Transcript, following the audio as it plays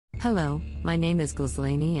Hello, my name is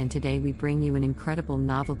Gleslainy and today we bring you an incredible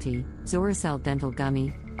novelty, Zoracel Dental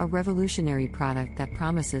Gummy, a revolutionary product that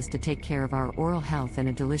promises to take care of our oral health in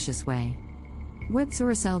a delicious way. What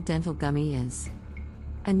Zoracel Dental Gummy is?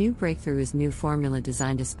 A new breakthrough is new formula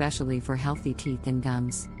designed especially for healthy teeth and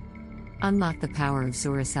gums. Unlock the power of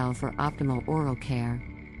Zoracel for optimal oral care.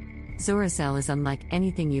 Zoracel is unlike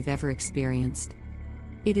anything you've ever experienced.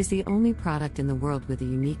 It is the only product in the world with a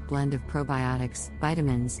unique blend of probiotics,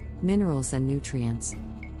 vitamins, minerals, and nutrients.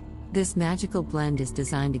 This magical blend is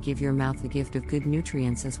designed to give your mouth the gift of good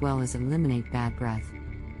nutrients as well as eliminate bad breath.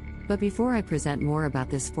 But before I present more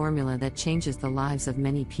about this formula that changes the lives of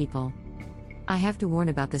many people, I have to warn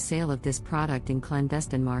about the sale of this product in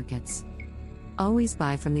clandestine markets. Always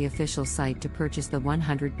buy from the official site to purchase the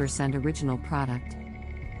 100% original product.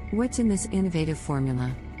 What's in this innovative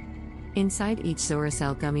formula? Inside each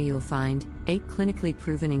Zoracel gummy you'll find 8 clinically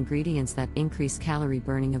proven ingredients that increase calorie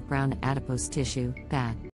burning of brown adipose tissue,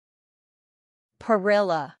 fat.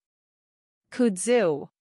 Perilla, kudzu,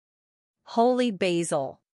 holy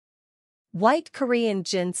basil, white Korean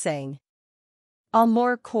ginseng,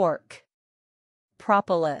 amur cork,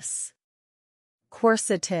 propolis,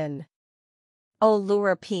 quercetin,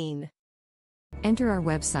 oleuropein. Enter our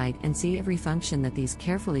website and see every function that these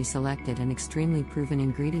carefully selected and extremely proven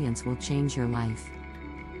ingredients will change your life.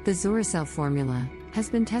 The Zoracel formula has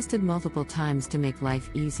been tested multiple times to make life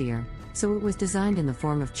easier, so it was designed in the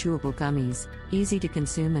form of chewable gummies, easy to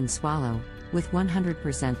consume and swallow, with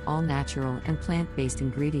 100% all-natural and plant-based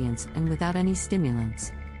ingredients and without any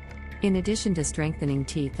stimulants. In addition to strengthening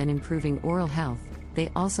teeth and improving oral health, they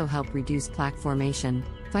also help reduce plaque formation,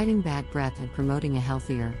 fighting bad breath and promoting a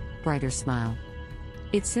healthier, brighter smile.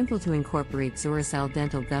 It's simple to incorporate Zoracel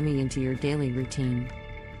Dental Gummy into your daily routine.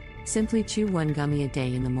 Simply chew one gummy a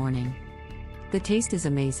day in the morning. The taste is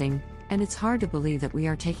amazing, and it's hard to believe that we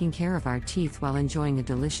are taking care of our teeth while enjoying a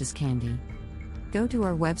delicious candy. Go to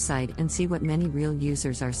our website and see what many real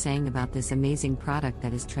users are saying about this amazing product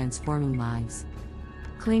that is transforming lives.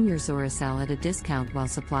 Claim your Zoracel at a discount while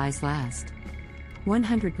supplies last.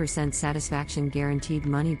 100% satisfaction guaranteed,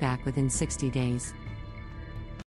 money back within 60 days.